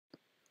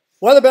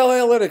Weatherbell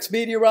Analytics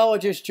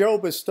meteorologist Joe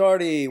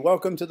Bastardi.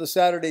 Welcome to the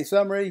Saturday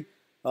Summary.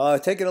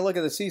 Taking a look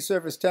at the sea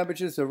surface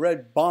temperatures, the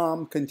red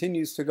bomb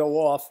continues to go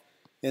off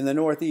in the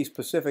Northeast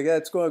Pacific.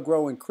 That's going to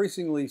grow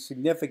increasingly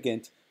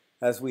significant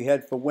as we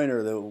head for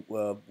winter.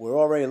 We're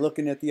already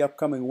looking at the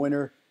upcoming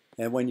winter,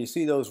 and when you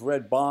see those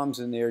red bombs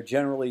in there,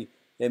 generally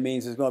it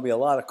means there's going to be a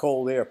lot of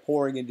cold air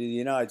pouring into the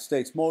United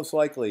States, most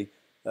likely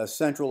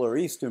central or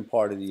eastern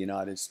part of the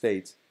United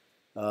States.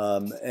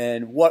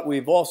 And what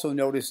we've also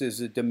noticed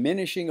is a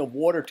diminishing of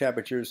water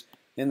temperatures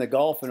in the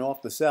Gulf and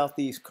off the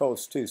southeast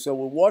coast too. So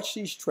we'll watch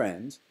these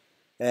trends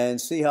and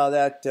see how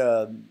that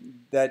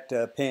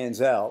pans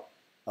out.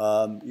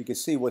 You can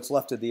see what's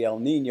left of the El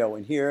Nino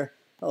in here,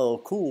 a little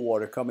cool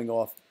water coming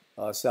off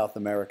South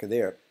America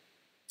there.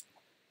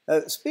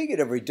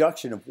 Speaking of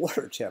reduction of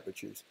water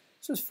temperatures,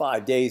 this was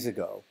 5 days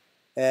ago,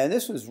 and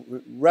this was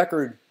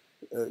record.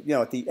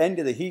 At the end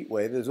of the heat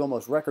wave, there's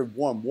almost record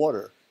warm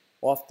water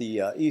off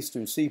the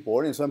eastern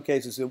seaboard. In some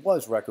cases, it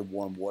was record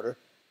warm water,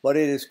 but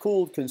it has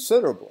cooled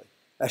considerably,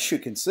 as you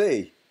can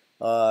see,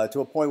 to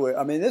a point where,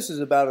 I mean, this is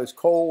about as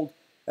cold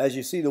as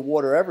you see the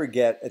water ever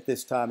get at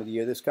this time of the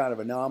year. This kind of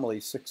anomaly,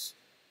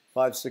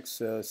 5,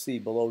 6 C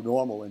below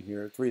normal in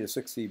here, 3 to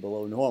 6 C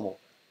below normal.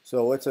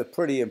 So it's a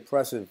pretty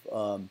impressive,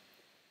 I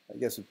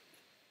guess,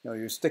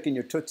 you're sticking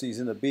your tootsies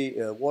in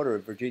the water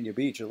at Virginia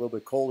Beach, a little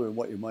bit colder than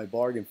what you might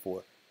bargain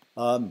for.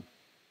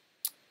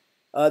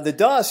 The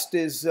dust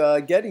is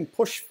getting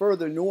pushed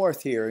further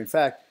north here. In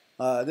fact,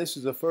 this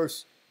is the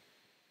first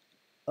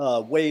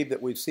wave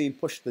that we've seen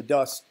push the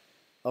dust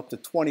up to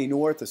 20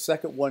 north. The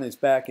second one is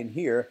back in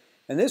here.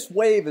 And this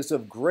wave is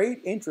of great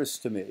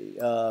interest to me.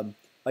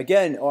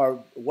 Again, our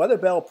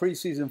Weatherbell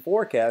preseason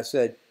forecast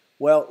said,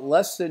 well,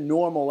 less than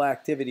normal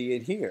activity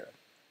in here.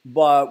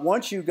 But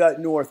once you got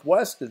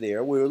northwest of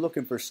there, we were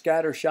looking for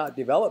scattershot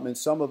development,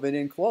 some of it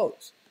in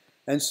close.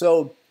 And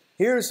so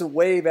here's the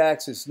wave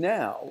axis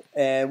now,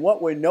 and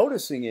what we're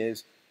noticing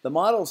is the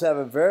models have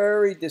a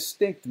very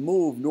distinct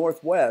move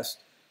northwest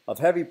of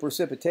heavy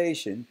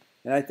precipitation,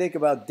 and I think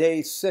about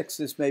day 6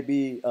 this may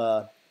be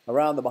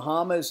around the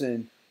Bahamas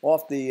and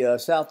off the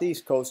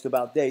southeast coast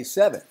about day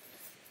 7.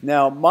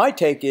 Now my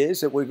take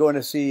is that we're going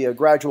to see a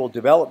gradual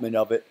development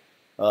of it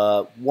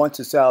once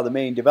it's out of the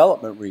main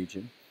development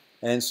region,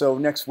 and so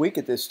next week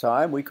at this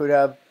time we could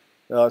have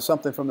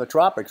something from the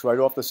tropics right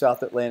off the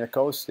South Atlantic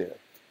coast there.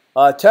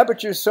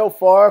 Temperatures so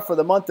far for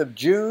the month of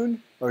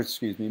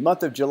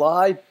month of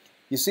July,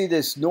 you see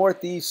this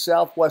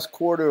northeast-southwest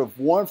quarter of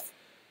warmth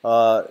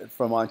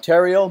from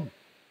Ontario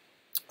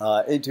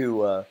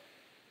into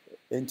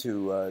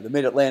the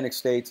mid-Atlantic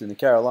states and the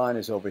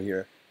Carolinas over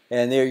here.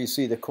 And there you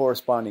see the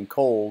corresponding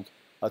cold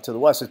to the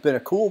west. It's been a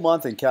cool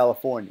month in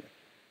California,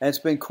 and it's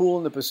been cool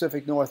in the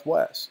Pacific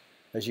Northwest,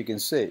 as you can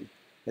see.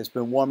 It's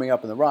been warming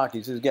up in the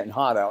Rockies. It's getting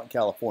hot out in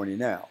California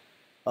now.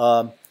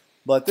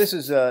 But this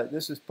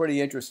is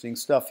pretty interesting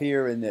stuff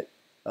here in that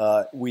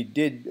we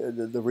did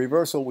the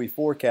reversal we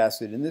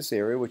forecasted in this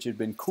area, which had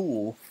been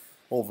cool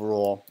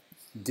overall,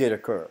 did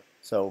occur.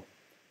 So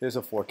there's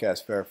a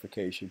forecast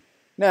verification.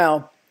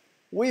 Now,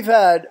 we've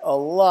had a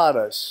lot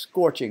of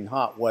scorching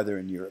hot weather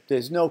in Europe.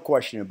 There's no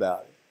question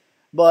about it.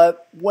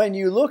 But when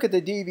you look at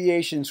the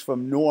deviations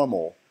from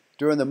normal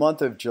during the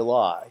month of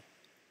July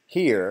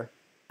here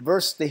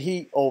versus the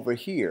heat over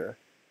here,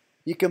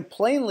 you can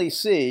plainly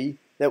see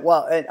that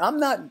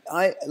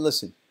and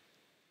listen,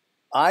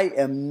 I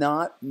am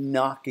not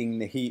knocking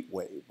the heat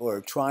wave or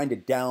trying to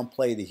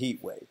downplay the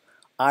heat wave.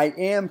 I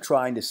am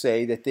trying to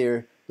say that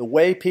the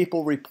way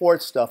people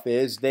report stuff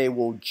is they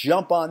will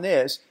jump on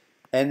this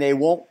and they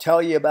won't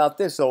tell you about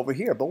this over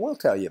here, but we'll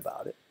tell you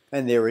about it.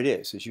 And there it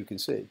is, as you can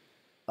see.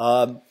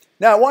 Now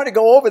I want to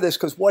go over this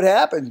because what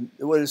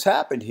has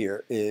happened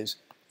here is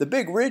the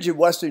big ridge in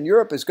Western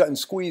Europe has gotten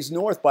squeezed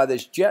north by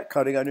this jet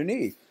cutting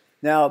underneath.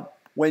 Now,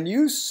 when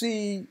you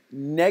see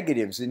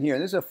negatives in here,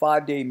 and this is a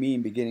 5-day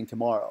mean beginning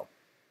tomorrow,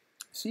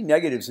 see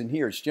negatives in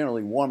here, it's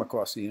generally warm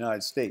across the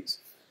United States.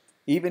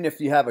 Even if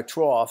you have a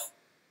trough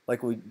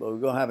like we're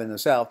going to have in the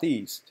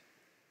southeast,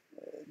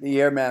 the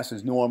air mass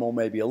is normal,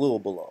 maybe a little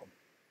below.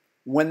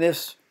 When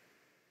this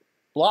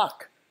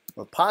block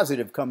or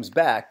positive comes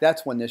back,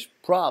 that's when there's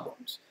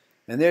problems.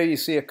 And there you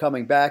see it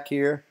coming back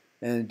here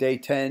in day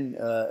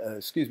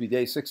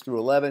 6 through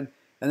 11.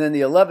 And then the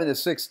 11 to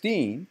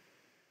 16,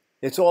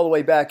 it's all the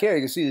way back here.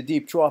 You can see the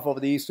deep trough over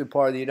the eastern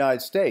part of the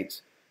United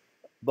States.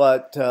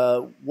 But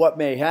what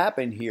may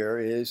happen here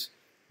is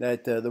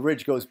that the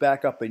ridge goes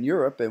back up in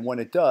Europe, and when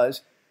it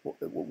does,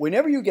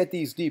 whenever you get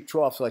these deep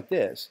troughs like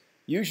this,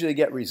 you usually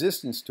get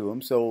resistance to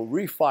them, so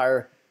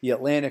refire the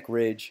Atlantic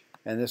ridge,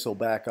 and this will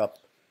back up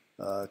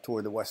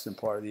toward the western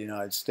part of the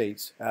United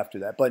States after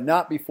that. But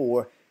not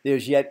before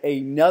there's yet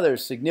another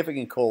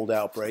significant cold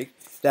outbreak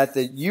that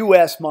the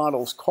U.S.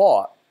 models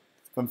caught.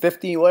 From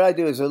 15, what I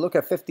do is I look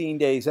at 15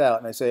 days out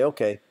and I say,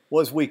 okay,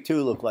 what does week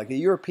 2 look like? The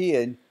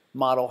European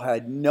model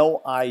had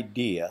no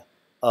idea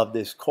of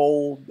this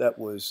cold that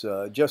was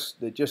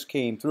just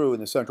came through in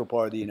the central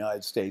part of the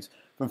United States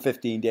from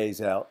 15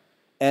 days out.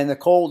 And the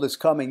cold is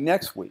coming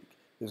next week.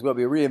 There's going to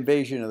be a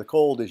reinvasion of the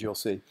cold, as you'll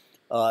see.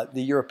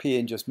 the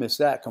European just missed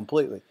that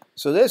completely.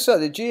 So this,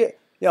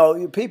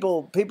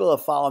 people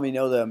that follow me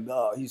know them.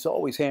 He's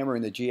always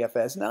hammering the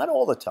GFS. Not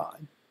all the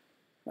time.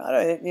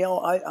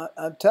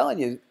 I'm telling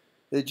you,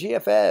 the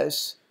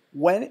GFS,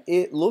 when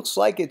it looks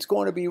like it's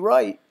going to be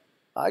right,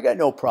 I got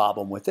no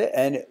problem with it,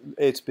 and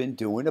it's been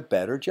doing a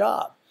better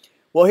job.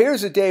 Well,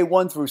 here's the day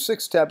 1 through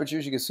 6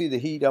 temperatures. You can see the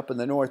heat up in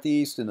the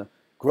northeast and the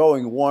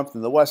growing warmth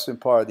in the western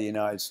part of the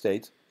United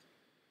States.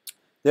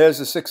 There's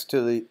the 6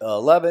 to the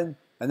 11,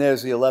 and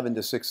there's the 11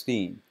 to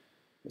 16.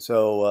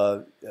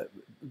 So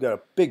we've got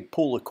a big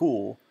pool of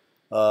cool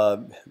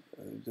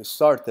to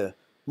start the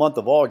month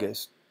of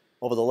August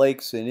over the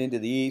lakes and into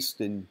the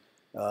east and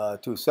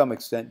to some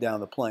extent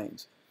down the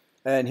plains.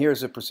 And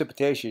here's the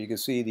precipitation. You can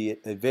see the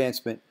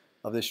advancement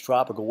of this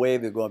tropical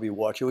wave they're going to be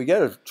watching. We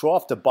get a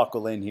trough to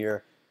buckle in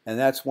here, and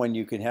that's when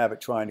you can have it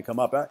trying to come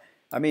up.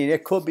 I mean,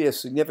 it could be a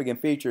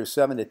significant feature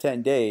 7 to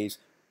 10 days,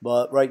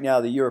 but right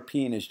now the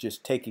European is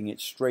just taking it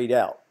straight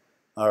out,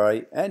 all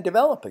right, and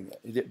developing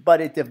it.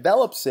 But it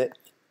develops it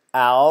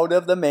out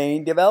of the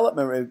main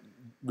development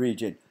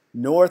region.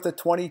 North of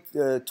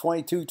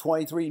 22,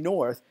 23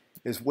 north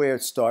is where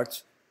it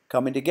starts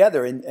coming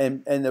together.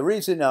 And the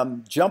reason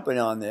I'm jumping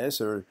on this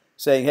or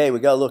saying, hey, we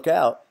got to look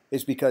out,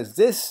 is because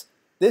this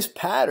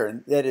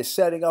pattern that is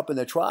setting up in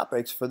the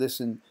tropics for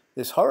this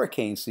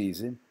hurricane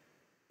season,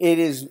 it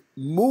is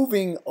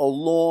moving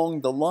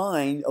along the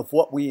line of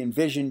what we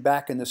envisioned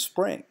back in the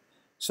spring.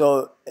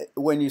 So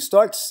when you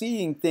start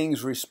seeing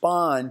things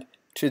respond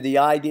to the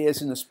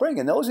ideas in the spring,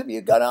 and those of you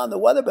who got on the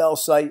Weatherbell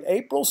site,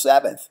 April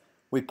 7th,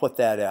 we put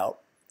that out.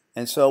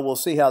 And so we'll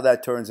see how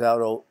that turns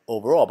out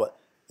overall. But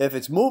if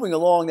it's moving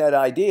along that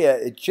idea,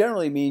 it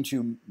generally means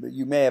you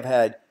may have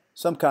had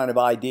some kind of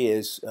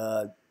ideas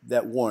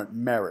that warrant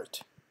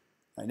merit.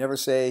 I never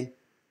say,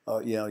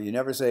 you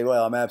never say,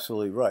 well, I'm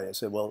absolutely right. I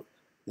said, well,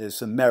 there's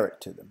some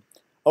merit to them.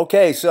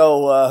 Okay,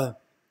 so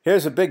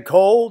here's a big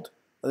cold.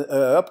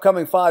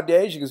 Upcoming 5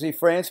 days, you can see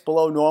France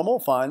below normal,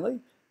 finally.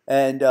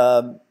 And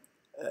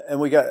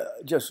we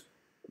got just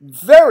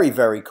very,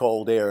 very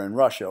cold air in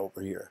Russia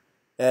over here.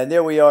 And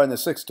there we are in the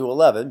 6 to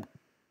 11.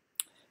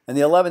 And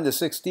the 11 to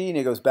 16,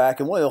 it goes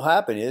back. And what will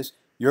happen is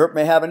Europe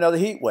may have another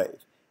heat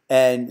wave.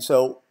 And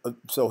so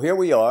here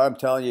we are. I'm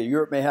telling you,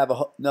 Europe may have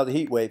another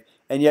heat wave.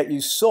 And yet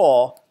you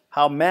saw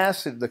how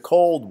massive the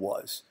cold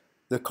was.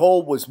 The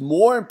cold was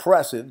more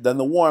impressive than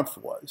the warmth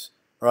was,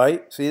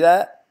 right? See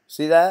that?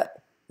 See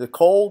that? The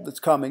cold that's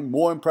coming,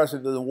 more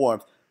impressive than the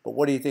warmth. But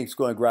what do you think is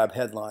going to grab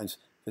headlines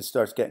if it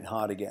starts getting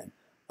hot again?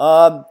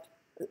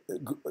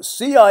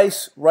 Sea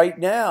ice right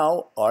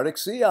now, Arctic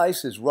sea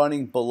ice is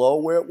running below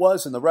where it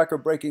was in the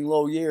record-breaking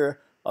low year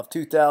of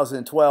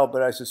 2012,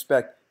 but I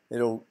suspect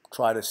it'll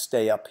try to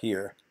stay up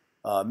here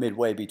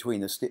midway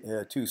between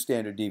the 2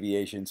 standard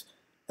deviations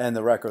and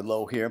the record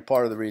low here. And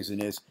part of the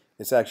reason is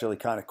it's actually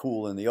kind of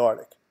cool in the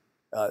Arctic.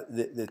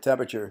 The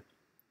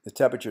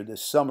temperature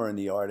this summer in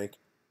the Arctic,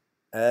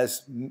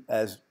 as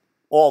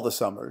all the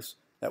summers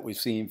that we've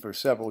seen for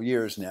several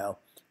years now,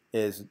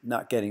 is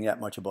not getting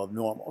that much above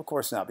normal. Of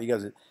course not,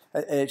 because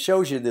it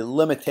shows you the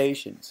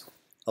limitations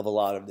of a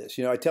lot of this.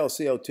 You know, I tell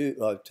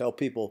tell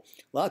people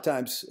a lot of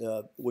times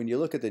when you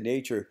look at the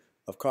nature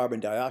of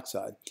carbon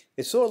dioxide,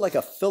 it's sort of like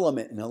a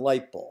filament in a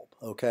light bulb.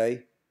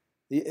 Okay,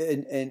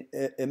 and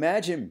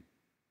imagine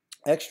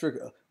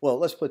well,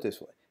 let's put it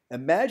this way.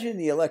 Imagine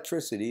the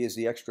electricity is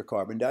the extra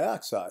carbon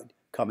dioxide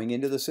coming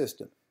into the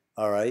system.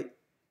 All right,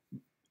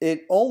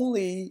 it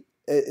only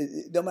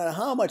no matter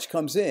how much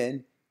comes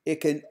in,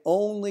 it can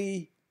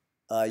only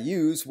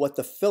use what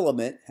the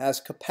filament has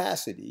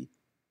capacity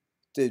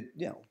to,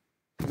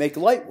 make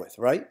light with,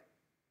 right?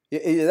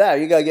 Either that,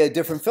 or you got to get a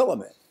different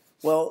filament.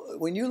 Well,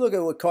 when you look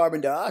at what carbon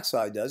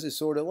dioxide does, it's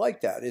sort of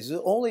like that. There's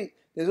only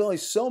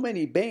so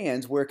many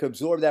bands where it can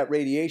absorb that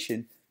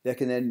radiation that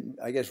can then,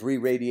 I guess,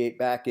 re-radiate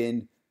back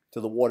in to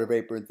the water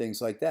vapor and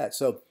things like that.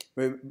 So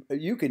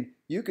you can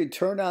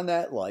turn on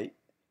that light,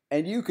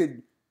 and you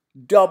could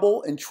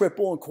double and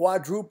triple and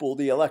quadruple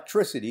the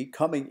electricity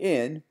coming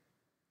in,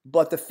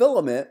 but the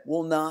filament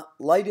will not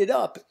light it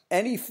up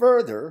any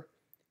further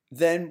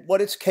than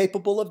what it's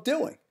capable of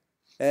doing.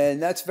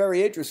 And that's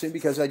very interesting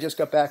because I just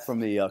got back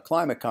from the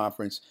climate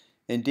conference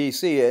in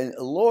D.C. and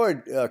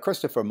Lord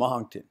Christopher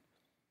Monckton,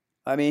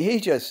 I mean, he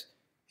just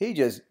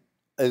is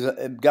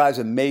a guy's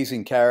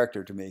amazing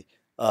character to me.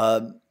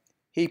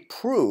 He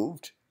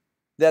proved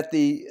that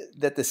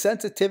the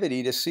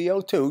sensitivity to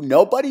CO2,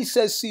 nobody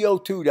says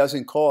CO2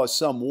 doesn't cause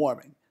some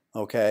warming,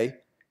 okay?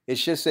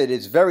 It's just that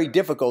it's very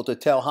difficult to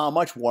tell how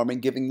much warming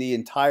given the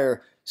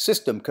entire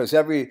system because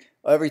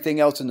everything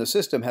else in the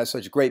system has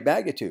such great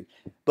magnitude.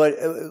 But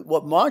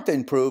what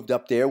Monckton proved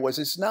up there was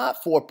it's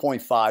not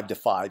 4.5 to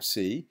 5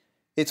 C,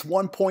 it's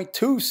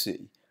 1.2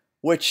 C,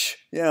 which,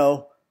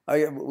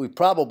 we've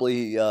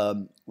probably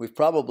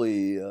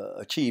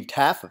achieved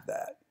half of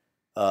that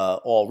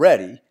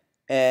already.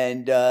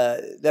 And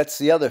that's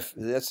the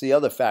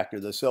other factor,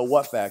 the so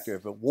what factor.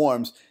 If it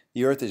warms,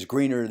 the Earth is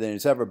greener than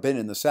it's ever been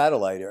in the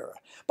satellite era.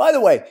 By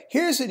the way,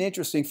 here's an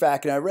interesting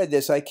fact, and I read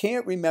this. I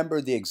can't remember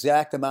the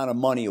exact amount of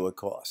money it would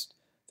cost.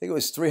 think it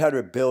was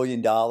 $300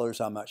 billion,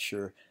 I'm not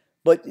sure.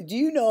 But do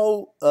you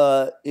know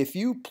if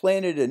you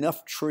planted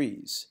enough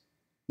trees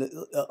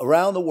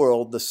around the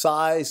world the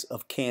size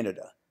of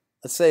Canada,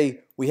 let's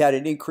say we had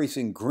an increase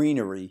in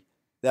greenery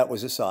that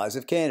was the size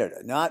of Canada,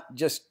 not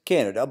just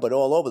Canada, but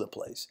all over the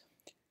place,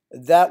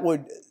 that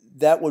would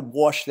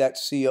wash the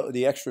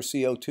extra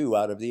CO2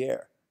 out of the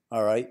air.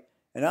 All right.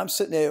 And I'm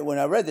sitting there, when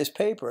I read this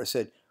paper, I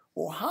said,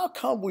 well, how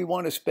come we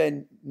want to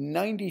spend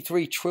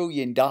 $93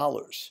 trillion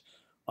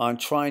on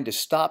trying to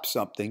stop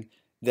something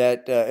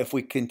that if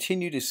we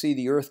continue to see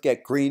the earth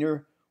get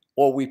greener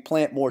or we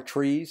plant more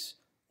trees,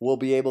 we'll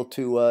be able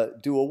to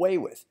do away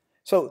with?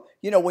 So,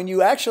 when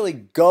you actually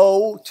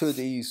go to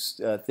these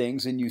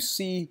things and you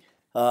see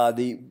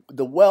the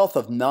wealth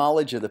of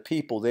knowledge of the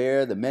people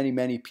there, the many,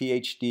 many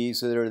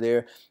PhDs that are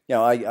there.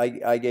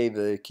 I gave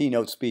a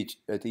keynote speech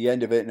at the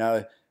end of it, and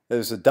I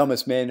was the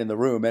dumbest man in the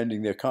room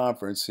ending their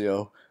conference.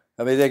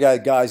 I mean, they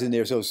got guys in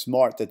there so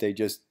smart that they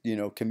just,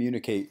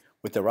 communicate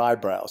with their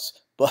eyebrows.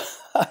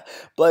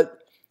 But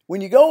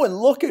when you go and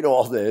look at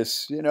all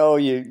this,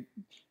 you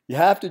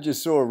have to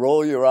just sort of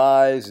roll your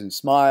eyes and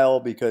smile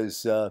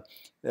because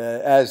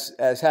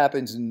as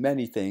happens in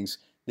many things,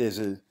 there's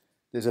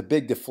a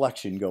big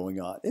deflection going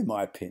on, in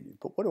my opinion.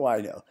 But what do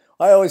I know?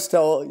 I always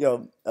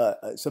tell,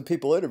 some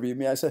people interview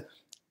me, I say,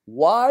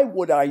 why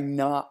would I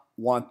not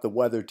want the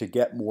weather to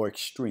get more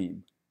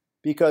extreme?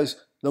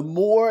 Because the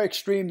more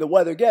extreme the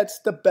weather gets,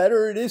 the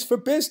better it is for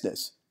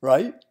business,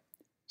 right?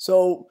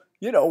 So,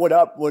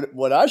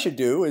 what I should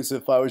do is,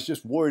 if I was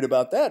just worried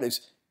about that,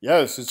 is,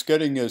 yes, it's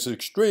getting as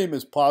extreme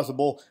as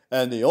possible,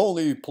 and the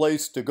only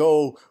place to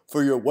go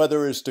for your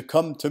weather is to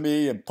come to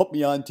me and put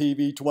me on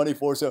TV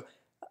 24/7.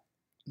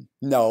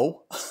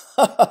 No.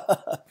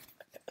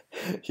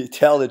 You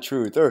tell the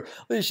truth, or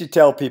at least you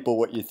tell people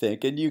what you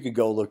think, and you can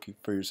go look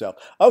for yourself.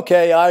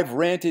 Okay, I've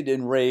ranted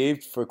and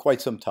raved for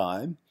quite some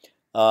time.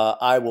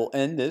 I will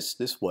end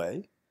this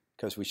way,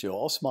 because we should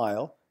all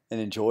smile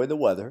and enjoy the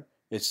weather.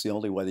 It's the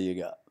only weather you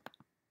got.